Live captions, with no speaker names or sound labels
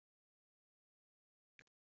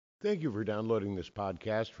Thank you for downloading this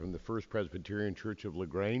podcast from the First Presbyterian Church of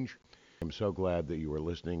LaGrange. I'm so glad that you are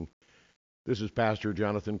listening. This is Pastor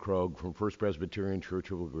Jonathan Krogh from First Presbyterian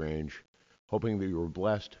Church of LaGrange, hoping that you were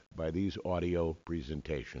blessed by these audio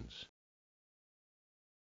presentations.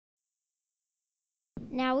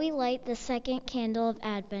 Now we light the second candle of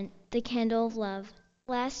Advent, the candle of love.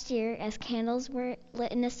 Last year, as candles were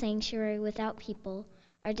lit in a sanctuary without people,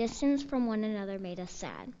 our distance from one another made us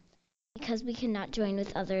sad, because we could not join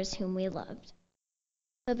with others whom we loved.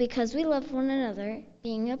 But because we loved one another,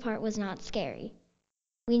 being apart was not scary.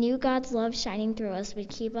 We knew God's love shining through us would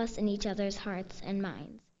keep us in each other's hearts and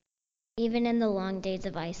minds, even in the long days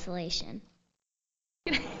of isolation.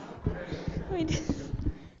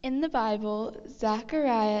 In the Bible,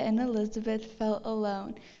 Zachariah and Elizabeth felt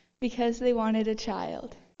alone because they wanted a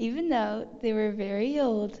child. Even though they were very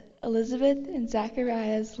old, Elizabeth and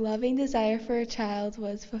Zachariah's loving desire for a child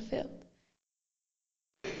was fulfilled.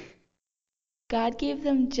 God gave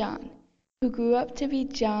them John, who grew up to be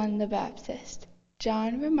John the Baptist.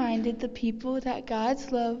 John reminded the people that God's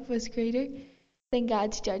love was greater than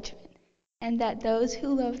God's judgment, and that those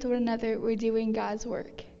who loved one another were doing God's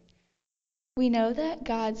work. We know that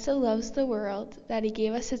God so loves the world that he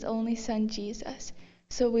gave us his only Son, Jesus,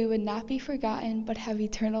 so we would not be forgotten but have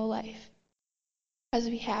eternal life. As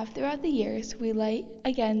we have throughout the years, we light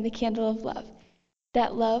again the candle of love,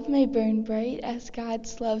 that love may burn bright as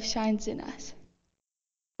God's love shines in us.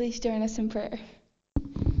 Please join us in prayer.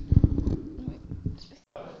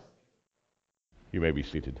 You may be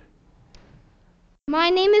seated. My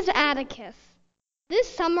name is Atticus. This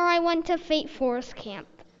summer I went to Fate Forest Camp.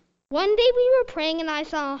 One day we were praying and I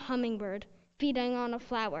saw a hummingbird feeding on a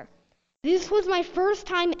flower. This was my first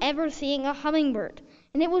time ever seeing a hummingbird,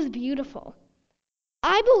 and it was beautiful.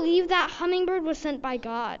 I believe that hummingbird was sent by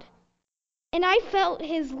God, and I felt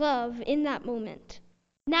his love in that moment.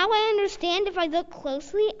 Now I understand if I look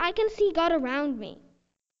closely, I can see God around me.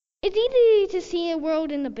 It's easy to see a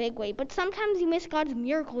world in a big way, but sometimes you miss God's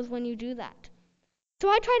miracles when you do that. So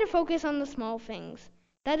I try to focus on the small things.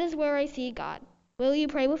 That is where I see God. Will you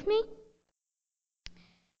pray with me?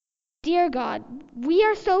 Dear God, we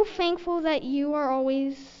are so thankful that you are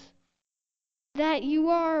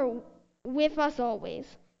with us always.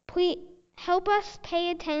 Please help us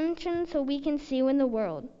pay attention so we can see you in the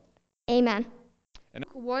world. Amen.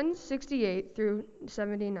 168 through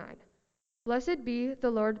 79. Blessed be the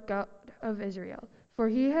Lord God of Israel, for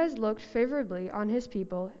he has looked favorably on his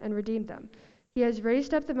people and redeemed them. He has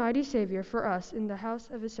raised up the mighty Savior for us in the house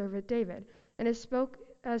of his servant David, and has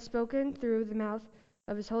spoken through the mouth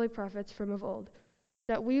of his holy prophets from of old,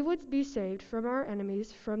 that we would be saved from our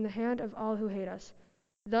enemies, from the hand of all who hate us.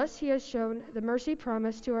 Thus he has shown the mercy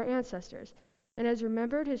promised to our ancestors, and has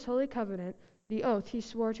remembered his holy covenant, the oath he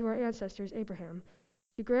swore to our ancestors Abraham,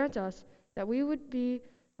 to grant us that we would be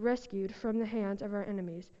rescued from the hands of our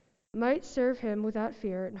enemies, might serve him without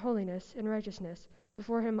fear in holiness and righteousness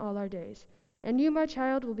before him all our days. And you, my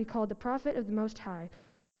child, will be called the prophet of the Most High,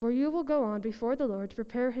 for you will go on before the Lord to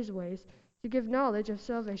prepare his ways, to give knowledge of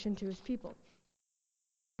salvation to his people.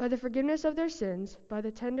 By the forgiveness of their sins, by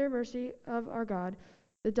the tender mercy of our God,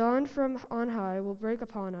 the dawn from on high will break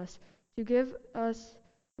upon us, to give us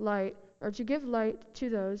light, or to give light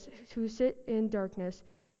to those who sit in darkness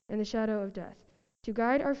and the shadow of death, to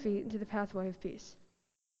guide our feet into the pathway of peace.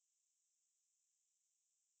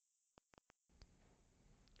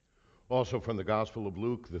 Also from the Gospel of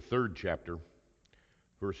Luke, the 3rd chapter,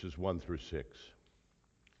 verses 1 through 6.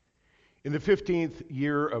 In the 15th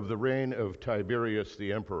year of the reign of Tiberius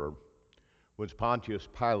the emperor, when Pontius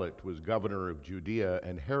Pilate was governor of Judea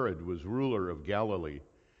and Herod was ruler of Galilee,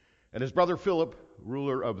 and his brother Philip,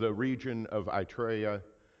 ruler of the region of Iturea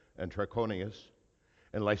and Trachonius,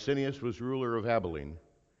 and Licinius was ruler of Abilene,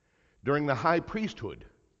 during the high priesthood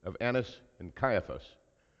of Annas and Caiaphas,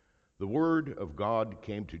 the word of God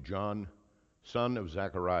came to John, son of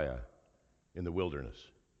Zechariah, in the wilderness.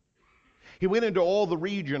 He went into all the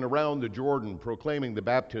region around the Jordan, proclaiming the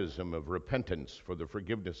baptism of repentance for the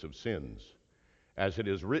forgiveness of sins, as it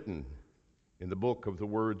is written in the book of the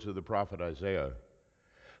words of the prophet Isaiah,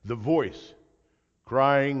 the voice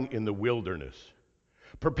crying in the wilderness,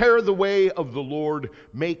 prepare the way of the Lord,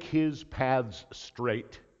 make his paths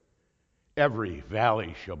straight. Every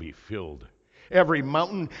valley shall be filled, every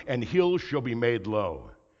mountain and hill shall be made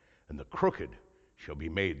low, and the crooked shall be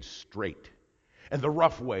made straight, and the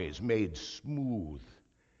rough ways made smooth,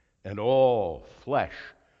 and all flesh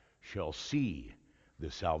shall see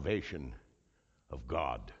the salvation of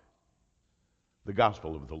God. The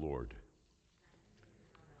gospel of the Lord.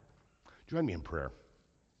 Join me in prayer.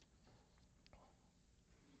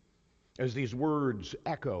 as these words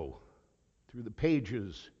echo through the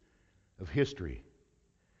pages of history,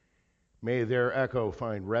 may their echo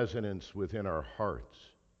find resonance within our hearts,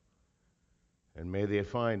 and may they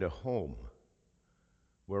find a home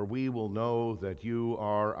where we will know that you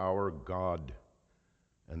are our God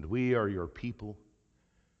and we are your people,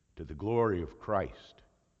 to the glory of Christ.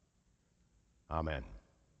 Amen.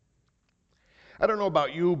 I don't know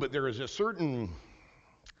about you, but there is a certain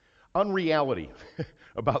unreality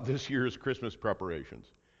about this year's Christmas preparations.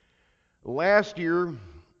 Last year,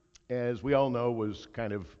 as we all know, was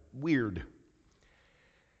kind of weird.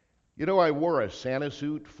 You know, I wore a Santa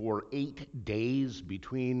suit for 8 days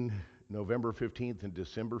between November 15th and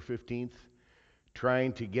December 15th,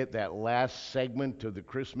 trying to get that last segment of the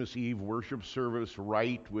Christmas Eve worship service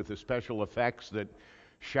right with the special effects that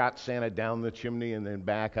shot Santa down the chimney and then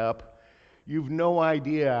back up. You've no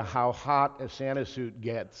idea how hot a Santa suit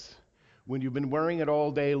gets when you've been wearing it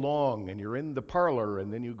all day long and you're in the parlor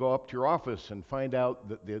and then you go up to your office and find out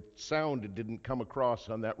that the sound didn't come across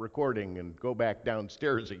on that recording and go back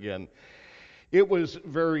downstairs again. It was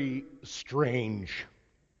very strange.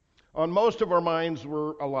 On most of our minds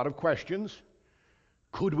were a lot of questions.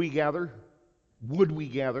 Could we gather? Would we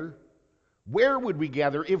gather? Where would we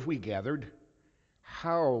gather if we gathered?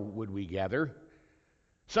 How would we gather?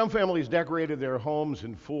 Some families decorated their homes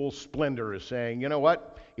in full splendor, as saying, you know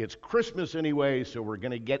what? It's Christmas anyway, so we're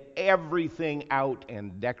going to get everything out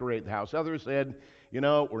and decorate the house. Others said, you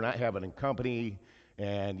know, we're not having company,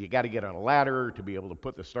 and you got to get on a ladder to be able to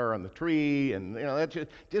put the star on the tree, and you know, that's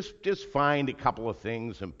just find a couple of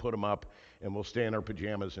things and put them up, and we'll stay in our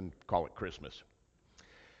pajamas and call it Christmas.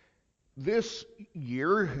 This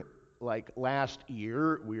year, like last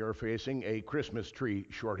year, we are facing a Christmas tree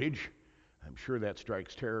shortage. I'm sure that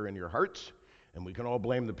strikes terror in your hearts, and we can all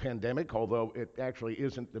blame the pandemic, although it actually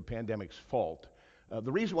isn't the pandemic's fault.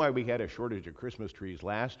 The reason why we had a shortage of Christmas trees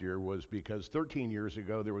last year was because 13 years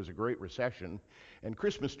ago there was a great recession, and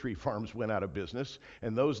Christmas tree farms went out of business,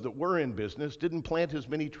 and those that were in business didn't plant as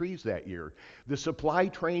many trees that year. The supply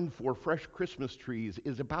train for fresh Christmas trees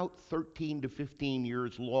is about 13 to 15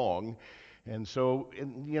 years long, and so,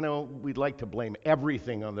 you know, we'd like to blame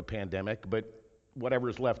everything on the pandemic, but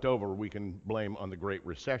whatever's left over we can blame on the Great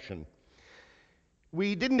Recession.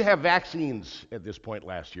 We didn't have vaccines at this point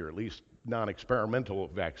last year, at least non-experimental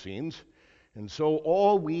vaccines, and so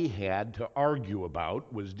all we had to argue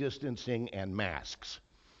about was distancing and masks,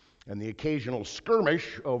 and the occasional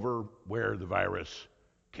skirmish over where the virus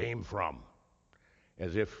came from,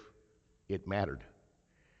 as if it mattered.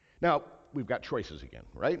 Now, we've got choices again,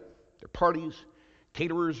 right? There are parties,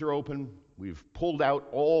 caterers are open, we've pulled out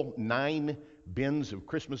all 9 bins of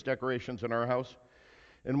Christmas decorations in our house,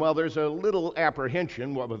 and while there's a little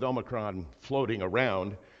apprehension, what with Omicron floating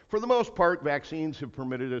around, for the most part, vaccines have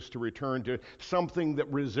permitted us to return to something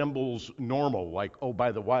that resembles normal, like, oh,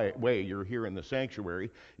 by the way, you're here in the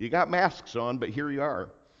sanctuary. You got masks on, but here you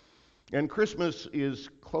are. And Christmas is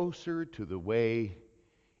closer to the way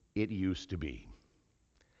it used to be.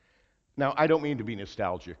 Now, I don't mean to be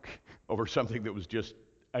nostalgic over something that was just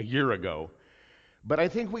a year ago, but I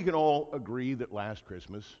think we can all agree that last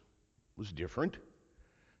Christmas was different.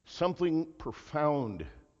 Something profound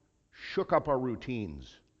shook up our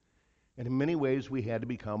routines. And in many ways, we had to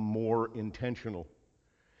become more intentional.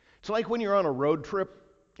 It's like when you're on a road trip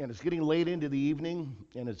and it's getting late into the evening,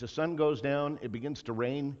 and as the sun goes down, it begins to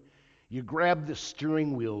rain. You grab the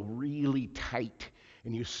steering wheel really tight,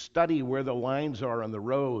 and you study where the lines are on the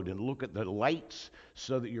road and look at the lights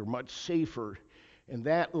so that you're much safer. And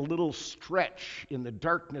that little stretch in the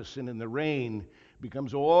darkness and in the rain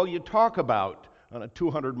becomes all you talk about on a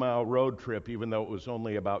 200-mile road trip, even though it was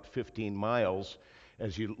only about 15 miles.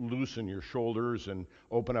 As you loosen your shoulders and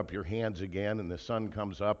open up your hands again and the sun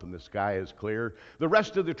comes up and the sky is clear. The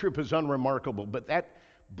rest of the trip is unremarkable, but that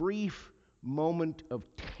brief moment of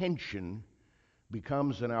tension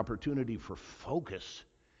becomes an opportunity for focus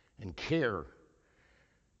and care.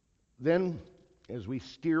 Then, as we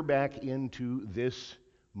steer back into this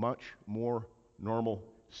much more normal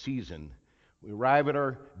season, we arrive at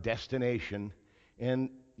our destination and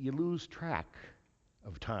you lose track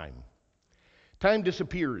of time. Time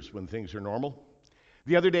disappears when things are normal.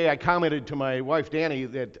 The other day I commented to my wife Danny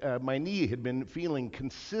that my knee had been feeling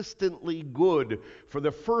consistently good for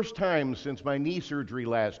the first time since my knee surgery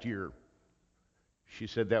last year. She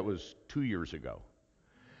said that was 2 years ago.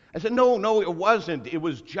 I said, no, it wasn't. It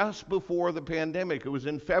was just before the pandemic. It was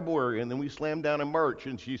in February, and then we slammed down in March.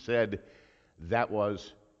 And she said, that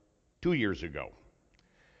was 2 years ago.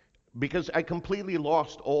 Because I completely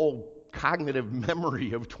lost all cognitive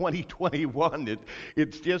memory of 2021.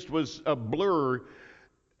 It just was a blur.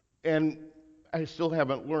 And I still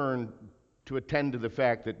haven't learned to attend to the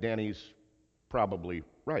fact that Danny's probably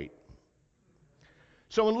right.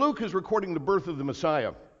 So when Luke is recording the birth of the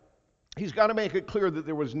Messiah, he's got to make it clear that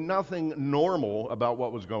there was nothing normal about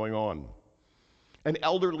what was going on. An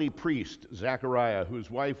elderly priest, Zechariah,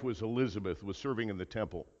 whose wife was Elizabeth, was serving in the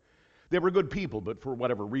temple. They were good people, but for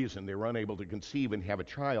whatever reason, they were unable to conceive and have a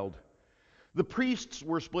child. The priests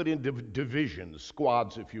were split into divisions,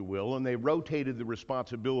 squads, if you will, and they rotated the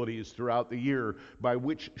responsibilities throughout the year by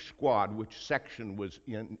which squad, which section was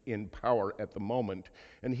in power at the moment.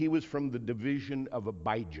 And he was from the division of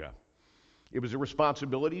Abijah. It was a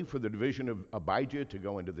responsibility for the division of Abijah to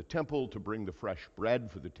go into the temple, to bring the fresh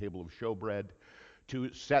bread for the table of showbread,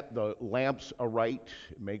 to set the lamps aright,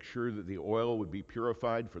 make sure that the oil would be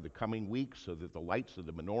purified for the coming week so that the lights of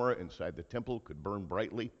the menorah inside the temple could burn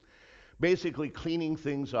brightly. Basically cleaning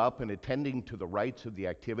things up and attending to the rites of the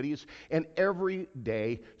activities. And every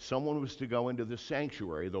day, someone was to go into the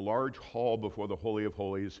sanctuary, the large hall before the Holy of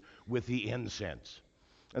Holies, with the incense.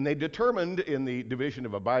 And they determined in the division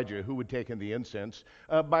of Abijah who would take in the incense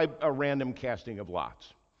by a random casting of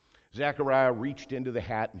lots. Zechariah reached into the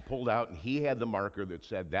hat and pulled out, and he had the marker that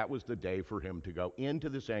said that was the day for him to go into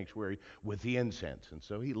the sanctuary with the incense. And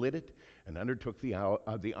so he lit it and undertook the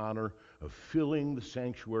honor of filling the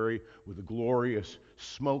sanctuary with the glorious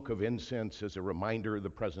smoke of incense as a reminder of the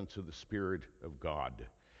presence of the Spirit of God.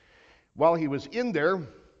 While he was in there,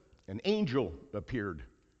 an angel appeared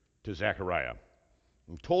to Zechariah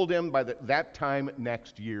and told him by that time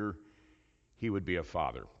next year he would be a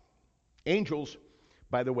father. Angels,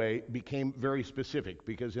 by the way, became very specific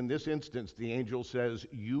because in this instance, the angel says,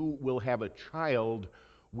 you will have a child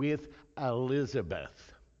with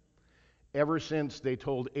Elizabeth. Ever since they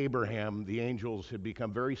told Abraham, the angels had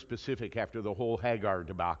become very specific after the whole Hagar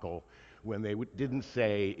debacle when they didn't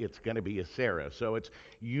say it's going to be a Sarah. So it's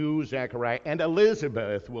you, Zechariah, and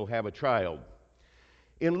Elizabeth will have a child.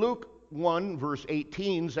 In Luke 1, verse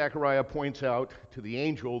 18, Zechariah points out to the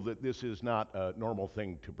angel that this is not a normal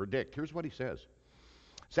thing to predict. Here's what he says.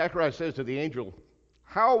 Zechariah says to the angel,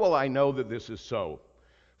 how will I know that this is so?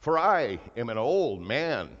 For I am an old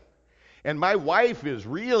man, and my wife is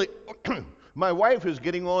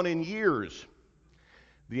getting on in years.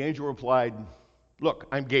 The angel replied, look,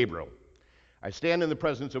 I'm Gabriel. I stand in the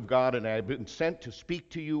presence of God, and I have been sent to speak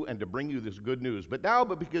to you and to bring you this good news. But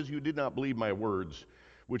because you did not believe my words,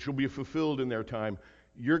 which will be fulfilled in their time,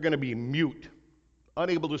 you're going to be mute,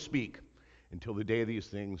 unable to speak, until the day these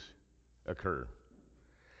things occur.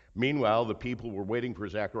 Meanwhile, the people were waiting for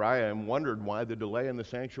Zechariah and wondered why the delay in the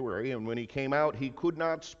sanctuary, and when he came out, he could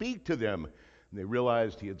not speak to them, and they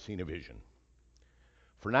realized he had seen a vision.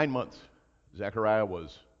 For 9 months, Zechariah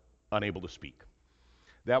was unable to speak.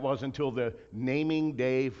 That was until the naming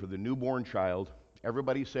day for the newborn child.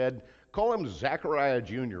 Everybody said, call him Zechariah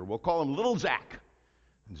Jr. We'll call him Little Zach.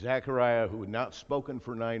 And Zechariah, who had not spoken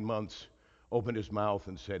for 9 months, opened his mouth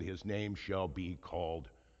and said, his name shall be called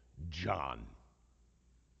John.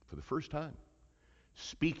 For the first time,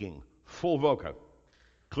 speaking full voca,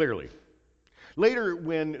 clearly. Later,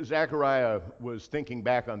 when Zechariah was thinking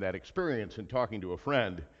back on that experience and talking to a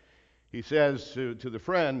friend, he says to the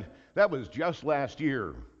friend, that was just last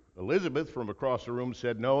year. Elizabeth from across the room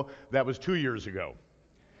said, no, that was 2 years ago.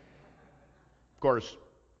 Of course,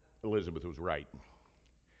 Elizabeth was right.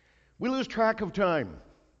 We lose track of time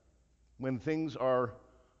when things are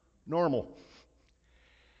normal.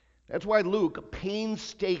 That's why Luke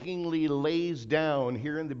painstakingly lays down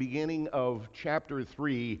here in the beginning of chapter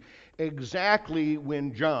 3 exactly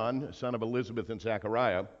when John, son of Elizabeth and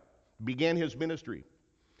Zechariah, began his ministry.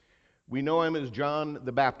 We know him as John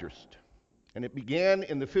the Baptist. And it began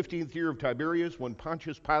in the 15th year of Tiberius when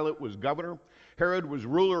Pontius Pilate was governor, Herod was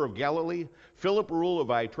ruler of Galilee, Philip ruled of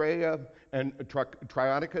Iturea and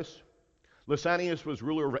Trionicus, Lysanias was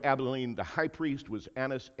ruler of Abilene, the high priest was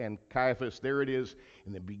Annas, and Caiaphas. There it is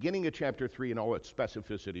in the beginning of chapter 3 in all its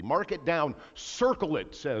specificity. Mark it down, circle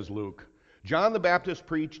it, says Luke. John the Baptist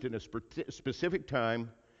preached in a specific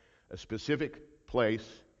time, a specific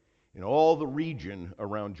place, in all the region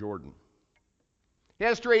around Jordan.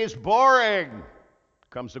 History is boring,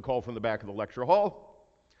 comes the call from the back of the lecture hall.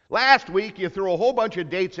 Last week you threw a whole bunch of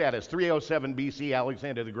dates at us. 307 BC,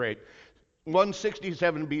 Alexander the Great.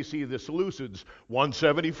 167 BC, the Seleucids.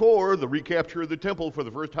 174, the recapture of the temple for the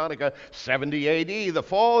first Hanukkah. 70 AD, the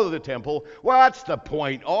fall of the temple. What's the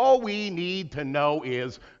point? All we need to know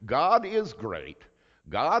is God is great,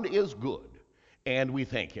 God is good, and we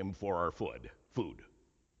thank him for our food.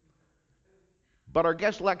 But our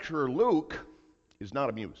guest lecturer, Luke, is not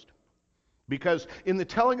amused. Because in the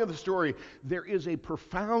telling of the story, there is a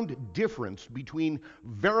profound difference between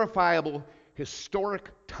verifiable historic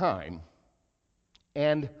time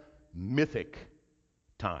and mythic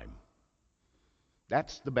time.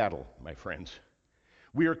 That's the battle, my friends.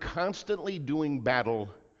 We are constantly doing battle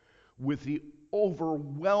with the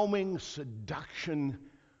overwhelming seduction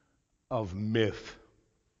of myth.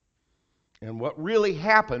 And what really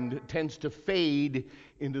happened tends to fade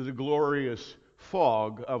into the glorious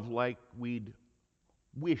fog of like we'd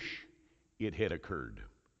wish it had occurred.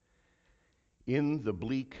 In the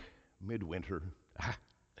bleak midwinter,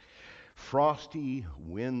 frosty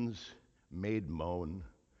winds made moan.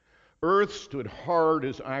 Earth stood hard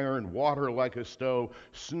as iron, water like a stove.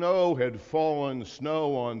 Snow had fallen,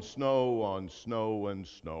 snow on snow on snow and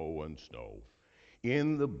snow and snow.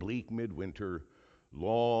 In the bleak midwinter,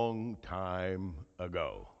 long time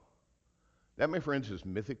ago. That, my friends, is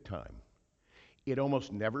mythic time. It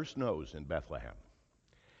almost never snows in Bethlehem.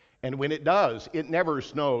 And when it does, it never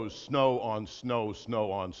snows snow on snow,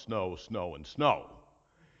 snow on snow, snow and snow.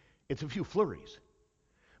 It's a few flurries.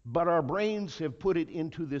 But our brains have put it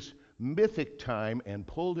into this mythic time and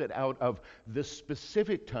pulled it out of the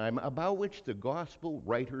specific time about which the gospel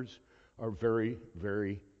writers are very,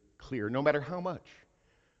 very clear, no matter how much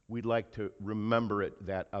we'd like to remember it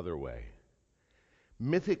that other way.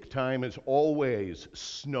 Mythic time is always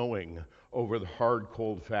snowing over the hard,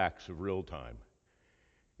 cold facts of real time.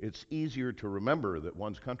 It's easier to remember that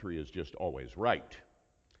one's country is just always right.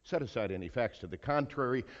 Set aside any facts to the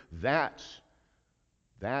contrary. That's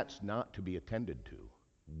not to be attended to.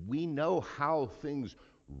 We know how things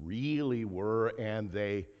really were, and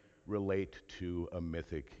they relate to a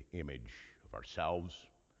mythic image of ourselves,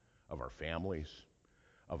 of our families,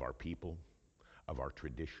 of our people, of our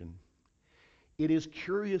tradition. It is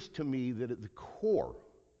curious to me that at the core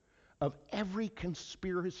of every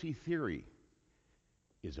conspiracy theory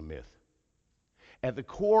is a myth. At the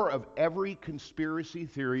core of every conspiracy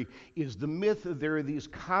theory is the myth that there are these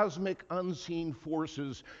cosmic unseen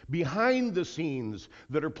forces behind the scenes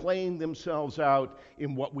that are playing themselves out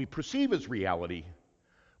in what we perceive as reality.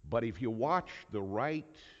 But if you watch the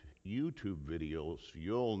right YouTube videos,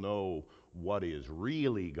 you'll know what is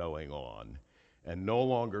really going on and no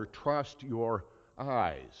longer trust your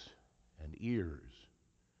eyes and ears.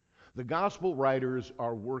 The gospel writers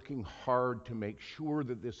are working hard to make sure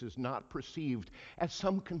that this is not perceived as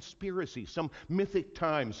some conspiracy, some mythic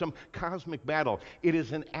time, some cosmic battle. It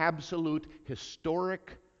is an absolute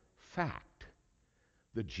historic fact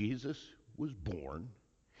that Jesus was born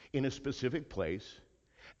in a specific place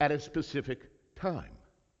at a specific time.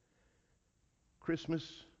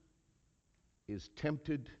 Christmas is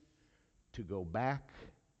tempted to go back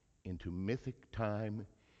into mythic time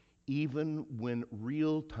even when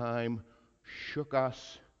real time shook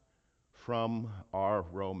us from our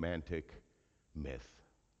romantic myth.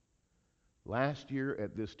 Last year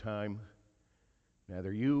at this time,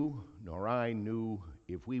 neither you nor I knew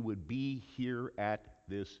if we would be here at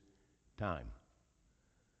this time.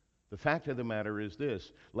 The fact of the matter is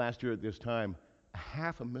this: last year at this time,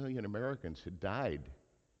 500,000 Americans had died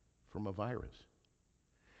from a virus.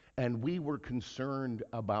 And we were concerned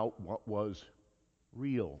about what was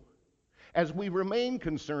real, as we remain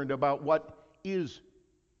concerned about what is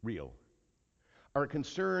real. Our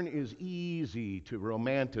concern is easy to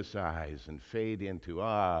romanticize and fade into,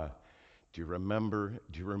 do you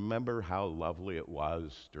remember how lovely it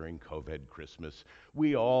was during COVID Christmas?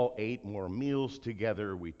 We all ate more meals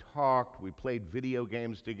together, we talked, we played video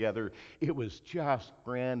games together. It was just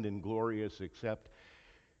grand and glorious, except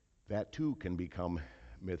that too can become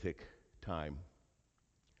mythic time.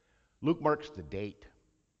 Luke marks the date.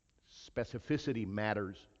 Specificity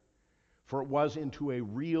matters, for it was into a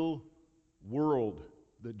real world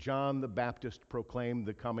that John the Baptist proclaimed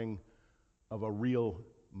the coming of a real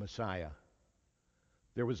Messiah.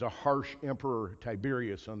 There was a harsh Emperor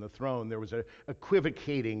Tiberius on the throne. There was an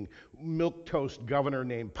equivocating milquetoast governor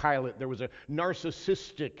named Pilate. There was a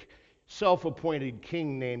narcissistic, self-appointed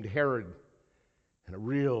king named Herod. And a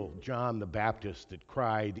real John the Baptist that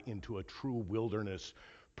cried into a true wilderness,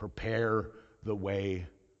 "Prepare the way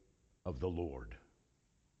of the Lord."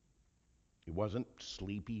 It wasn't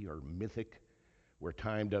sleepy or mythic, where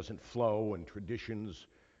time doesn't flow and traditions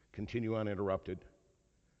continue uninterrupted.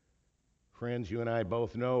 Friends, you and I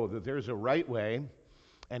both know that there's a right way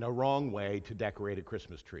and a wrong way to decorate a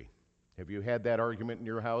Christmas tree. Have you had that argument in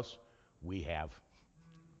your house? We have.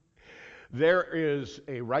 There is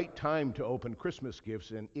a right time to open Christmas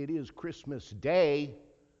gifts, and it is Christmas Day,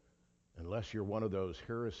 unless you're one of those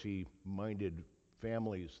heresy-minded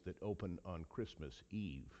families that open on Christmas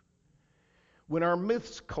Eve. When our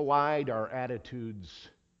myths collide, our attitudes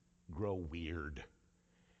grow weird.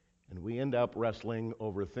 And we end up wrestling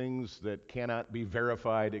over things that cannot be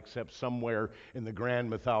verified except somewhere in the grand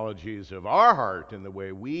mythologies of our heart in the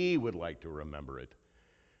way we would like to remember it.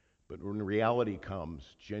 But when reality comes,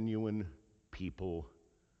 genuine people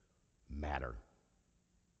matter.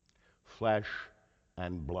 Flesh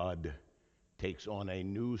and blood takes on a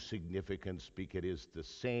new significance because it is the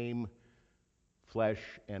same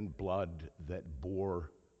flesh and blood that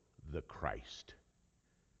bore the Christ.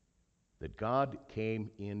 That God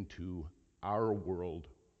came into our world,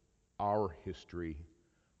 our history,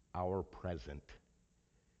 our present,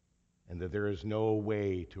 and that there is no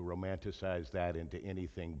way to romanticize that into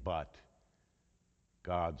anything but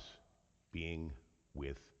God's being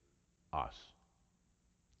with us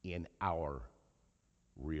in our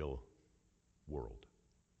real world.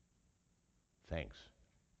 Thanks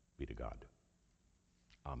be to God.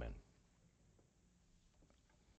 Amen.